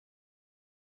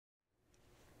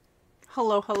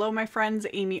Hello, my friends.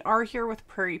 AmyR here with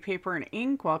Prairie Paper and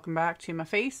Ink. Welcome back to my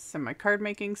face and my card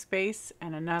making space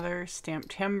and another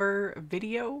STAMPtember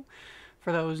video.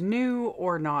 For those new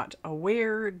or not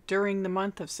aware, during the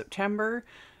month of September,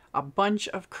 a bunch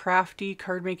of crafty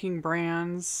card making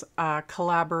brands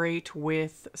collaborate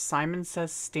with Simon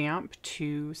Says Stamp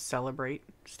to celebrate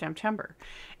STAMPtember.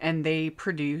 And they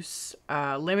produce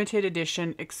limited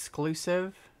edition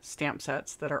exclusive stamp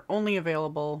sets that are only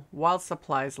available while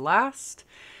supplies last,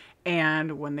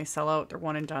 and when they sell out, they're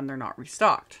one and done, they're not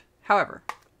restocked. However,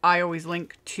 I always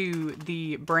link to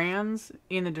the brands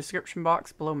in the description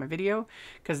box below my video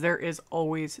because there is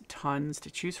always tons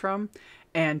to choose from,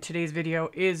 and today's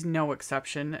video is no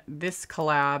exception. This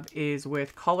collab is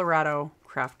with Colorado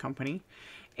Craft Company,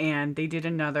 and they did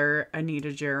another Anita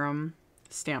Jerem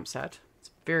stamp set. It's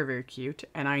very, very cute,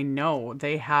 and I know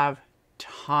they have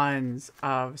tons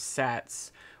of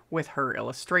sets with her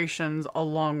illustrations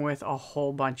along with a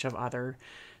whole bunch of other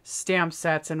stamp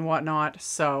sets and whatnot.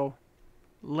 So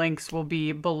links will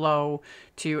be below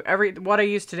to what I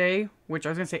used today, which I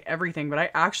was gonna say everything, but I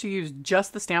actually used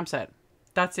just the stamp set.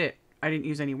 That's it. I didn't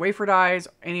use any wafer dies,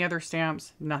 any other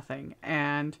stamps, nothing,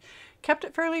 and kept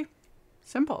it fairly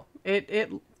simple.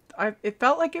 It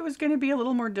felt like it was going to be a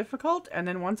little more difficult, and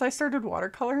then once I started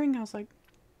watercoloring, I was like,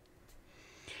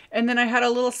 and then I had a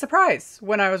little surprise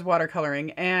when I was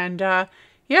watercoloring, and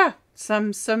yeah,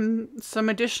 some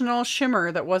additional shimmer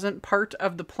that wasn't part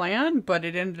of the plan, but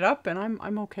it ended up, and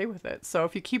I'm okay with it. So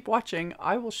if you keep watching,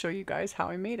 I will show you guys how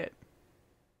I made it.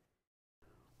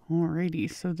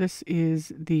 Alrighty, so this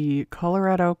is the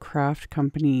Colorado Craft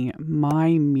Company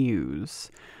My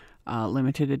Muse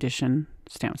limited edition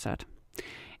stamp set,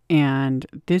 and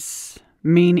this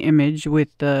main image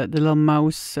with the little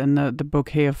mouse and the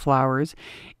bouquet of flowers,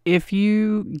 if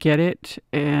you get it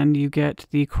and you get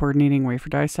the coordinating wafer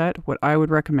die set, what I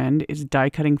would recommend is die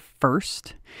cutting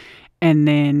first, and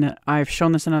then I've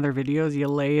shown this in other videos, you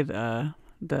lay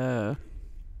the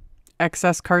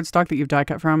excess cardstock that you've die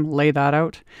cut from, lay that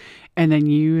out, and then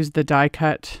use the die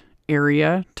cut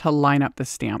area to line up the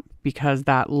stamp, because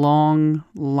that long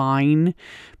line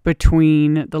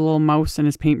between the little mouse and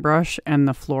his paintbrush and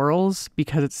the florals,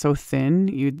 because it's so thin,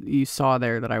 you saw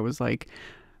there that I was like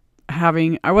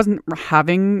I wasn't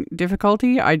having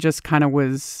difficulty, I just kind of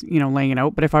was, laying it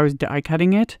out. But if I was die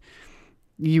cutting it,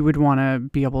 you would want to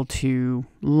be able to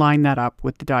line that up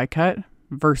with the die cut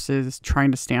versus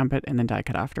trying to stamp it and then die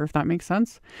cut after, if that makes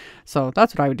sense. So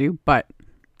that's what I would do, but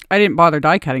I didn't bother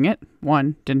die cutting it.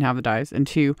 One, didn't have the dies, and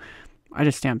two, I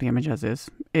just stamped the image as is.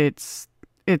 It's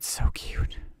so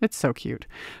cute. It's so cute.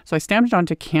 So I stamped it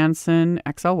onto Canson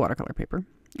XL watercolor paper,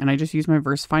 and I just used my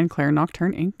VersaFine Clair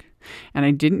Nocturne ink, and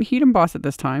I didn't heat emboss it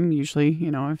this time.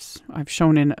 Usually, I've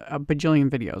shown in a bajillion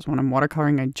videos, when I'm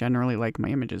watercoloring, I generally like my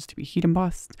images to be heat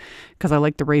embossed because I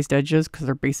like the raised edges, because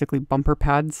they're basically bumper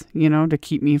pads, to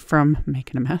keep me from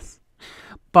making a mess.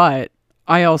 But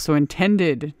I also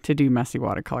intended to do messy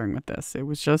watercoloring with this. It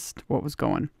was just what was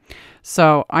going.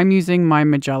 So I'm using my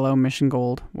Mijello Mission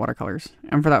Gold watercolors.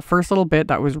 And for that first little bit,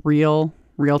 that was real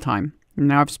time.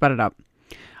 Now I've sped it up.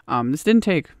 This didn't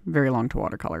take very long to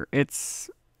watercolor. It's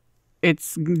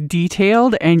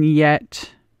detailed, and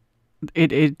yet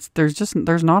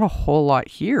there's not a whole lot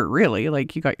here, really.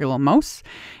 Like, you got your little mouse,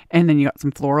 and then you got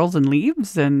some florals and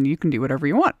leaves, and you can do whatever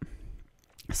you want.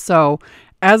 So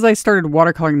as I started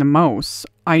watercoloring the mouse,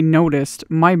 I noticed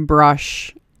my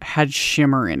brush had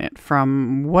shimmer in it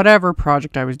from whatever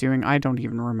project I was doing. I don't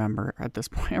even remember at this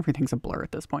point. Everything's a blur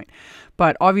at this point.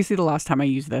 But obviously the last time I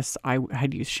used this, I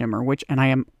had used shimmer, and I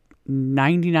am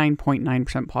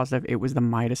 99.9% positive it was the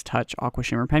Midas Touch Aqua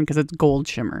Shimmer pen, because it's gold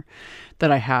shimmer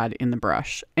that I had in the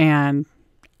brush. And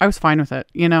I was fine with it.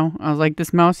 I was like,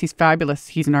 this mouse, he's fabulous.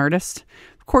 He's an artist.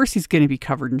 Of course he's going to be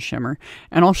covered in shimmer,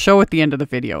 and I'll show at the end of the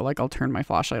video, like I'll turn my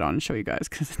flashlight on and show you guys,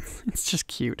 because it's just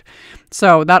cute.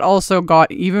 So that also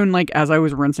got, even like as I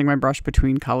was rinsing my brush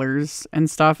between colors and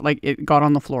stuff, like it got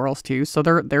on the florals too. So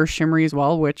they're shimmery as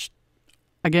well, which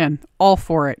again, all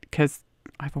for it, because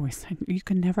I've always said you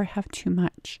can never have too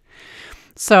much.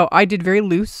 So I did very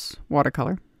loose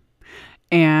watercolor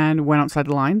and went outside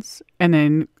the lines, and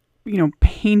then,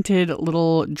 painted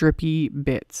little drippy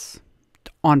bits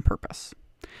on purpose.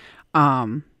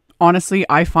 Honestly,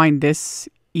 I find this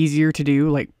easier to do,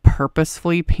 like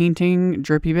purposefully painting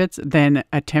drippy bits, than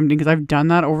attempting, because I've done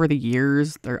that over the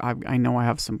years. I know I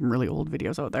have some really old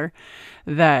videos out there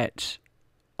that,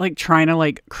 like, trying to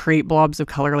like create blobs of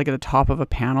color like at the top of a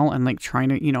panel and like trying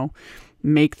to,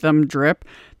 make them drip.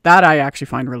 That I actually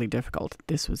find really difficult.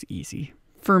 This was easy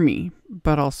for me,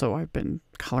 but also I've been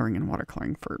coloring and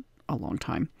watercoloring for a long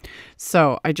time.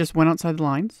 So I just went outside the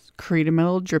lines, created my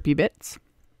little drippy bits.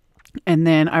 And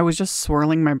then I was just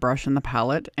swirling my brush in the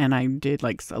palette, and I did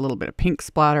like a little bit of pink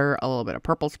splatter, a little bit of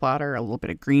purple splatter, a little bit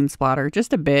of green splatter,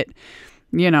 just a bit,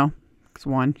 you know, because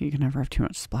one, you can never have too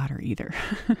much splatter either.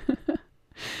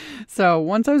 So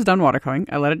once I was done watercoloring,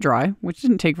 I let it dry, which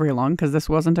didn't take very long because this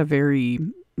wasn't a very,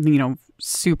 you know,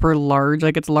 super large,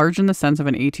 like it's large in the sense of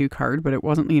an A2 card, but it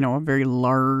wasn't, you know, a very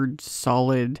large,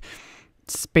 solid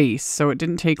space. So it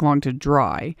didn't take long to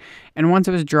dry. And once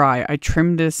it was dry, I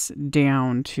trimmed this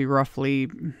down to roughly,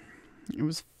 it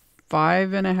was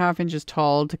 5.5 inches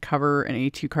tall to cover an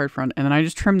A2 card front. And then I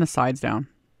just trimmed the sides down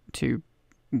to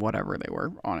whatever they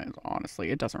were on it. Honestly,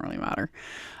 it doesn't really matter.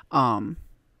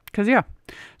 Cause yeah,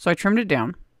 so I trimmed it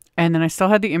down, and then I still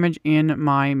had the image in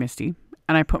my MISTI,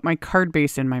 and I put my card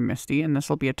base in my MISTI, and this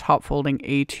will be a top folding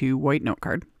A2 white note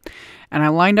card. And I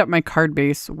lined up my card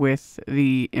base with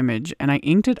the image, and I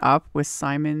inked it up with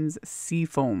Simon's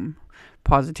SEAFOAM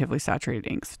Positively Saturated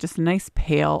inks. Just a nice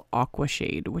pale aqua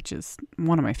shade, which is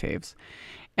one of my faves.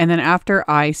 And then after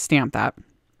I stamped that,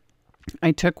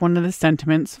 I took one of the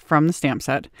sentiments from the stamp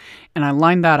set and I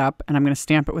lined that up, and I'm going to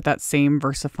stamp it with that same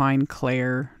VersaFine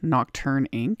Clair Nocturne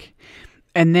ink.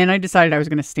 And then I decided I was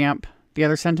going to stamp the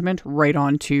other sentiment right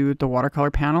onto the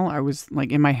watercolor panel. I was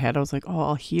like, in my head, I was like, oh,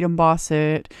 I'll heat emboss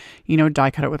it, you know,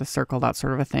 die cut it with a circle, that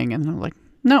sort of a thing. And then I was like,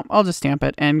 no, I'll just stamp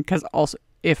it. And because also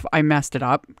if I messed it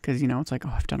up, because, you know, it's like,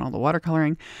 oh, I've done all the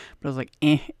watercoloring, but I was like,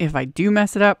 if I do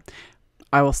mess it up,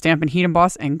 I will stamp and heat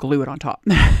emboss and glue it on top.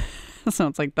 So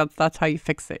it's like, that's how you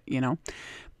fix it, you know,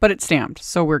 but it's stamped,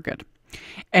 so we're good.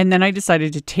 And then I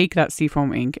decided to take that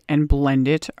SEAFOAM ink and blend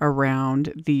it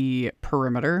around the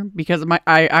perimeter, because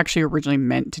I actually originally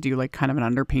meant to do like kind of an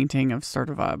underpainting of sort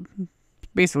of a,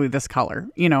 basically this color,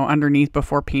 you know, underneath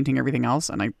before painting everything else.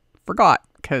 And I forgot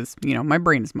because, you know, my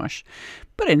brain is mush,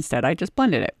 but instead I just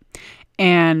blended it.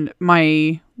 And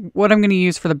what I'm going to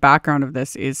use for the background of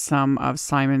this is some of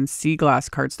Simon's Sea Glass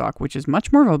cardstock, which is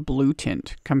much more of a blue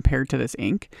tint compared to this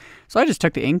ink. So I just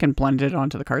took the ink and blended it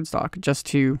onto the cardstock just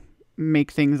to make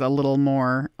things a little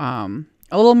more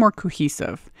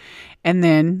cohesive. And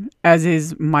then, as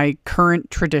is my current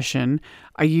tradition,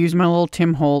 I use my little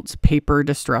Tim Holtz paper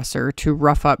distresser to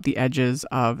rough up the edges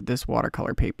of this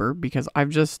watercolor paper, because I've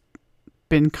just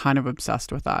been kind of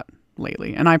obsessed with that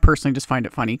lately. And I personally just find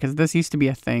it funny because this used to be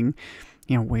a thing,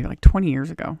 you know, way like 20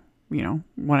 years ago, you know,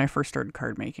 when I first started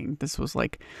card making. This was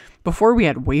like before we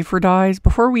had wafer dyes,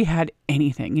 before we had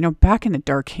anything, you know, back in the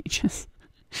dark ages.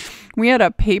 We had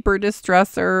a paper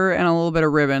distresser and a little bit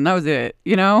of ribbon. That was it,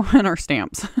 you know, and our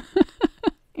stamps.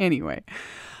 Anyway,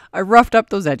 I roughed up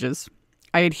those edges.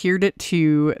 I adhered it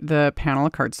to the panel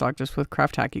of cardstock just with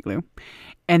craft tacky glue.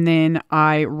 And then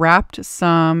I wrapped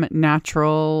some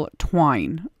natural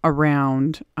twine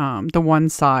around the one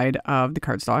side of the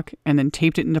cardstock, and then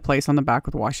taped it into place on the back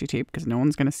with washi tape because no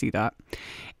one's going to see that.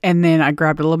 And then I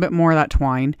grabbed a little bit more of that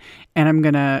twine, and I'm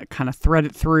going to kind of thread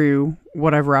it through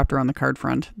what I've wrapped around the card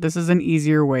front. This is an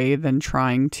easier way than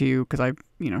trying to, because I've,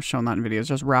 you know, shown that in videos,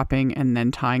 just wrapping and then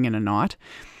tying in a knot.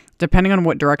 Depending on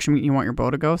what direction you want your bow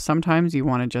to go, sometimes you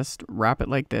want to just wrap it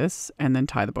like this and then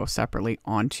tie the bow separately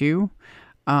onto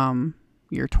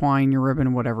your twine, your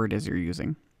ribbon, whatever it is you're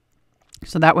using.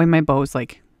 So that way my bow is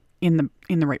like in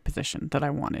the right position that I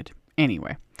wanted.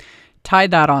 Anyway,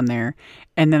 tied that on there,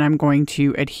 and then I'm going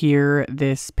to adhere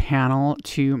this panel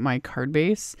to my card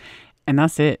base, and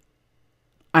that's it.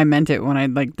 I meant it when I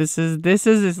like, this is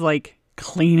as like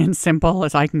clean and simple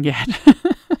as I can get.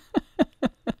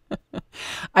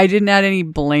 I didn't add any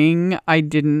bling.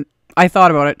 I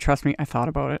thought about it. Trust me, I thought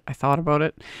about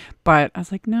it. But I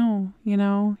was like, no, you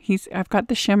know, I've got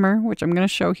the shimmer, which I'm going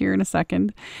to show here in a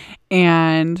second.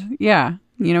 And yeah,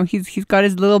 you know, he's got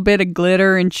his little bit of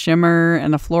glitter and shimmer,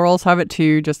 and the florals have it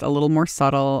too, just a little more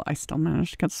subtle. I still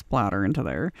managed to get splatter into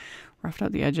there. Roughed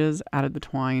out the edges, added the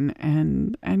twine,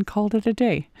 and called it a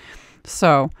day.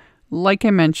 So, like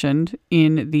I mentioned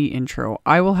in the intro,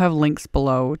 I will have links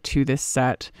below to this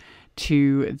set,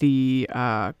 to the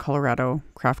Colorado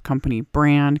Craft Company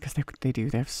brand, because they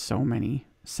have so many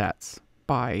sets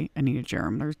by Anita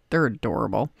Jerem. They're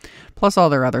adorable. Plus all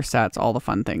their other sets, all the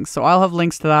fun things. So I'll have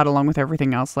links to that along with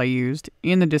everything else I used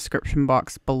in the description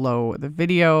box below the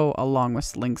video, along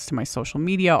with links to my social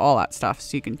media, all that stuff.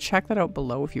 So you can check that out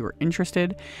below if you were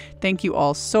interested. Thank you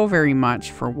all so very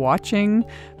much for watching,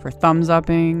 for thumbs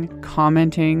upping,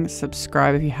 commenting,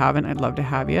 subscribe if you haven't. I'd love to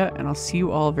have you. And I'll see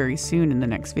you all very soon in the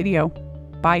next video.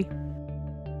 Bye.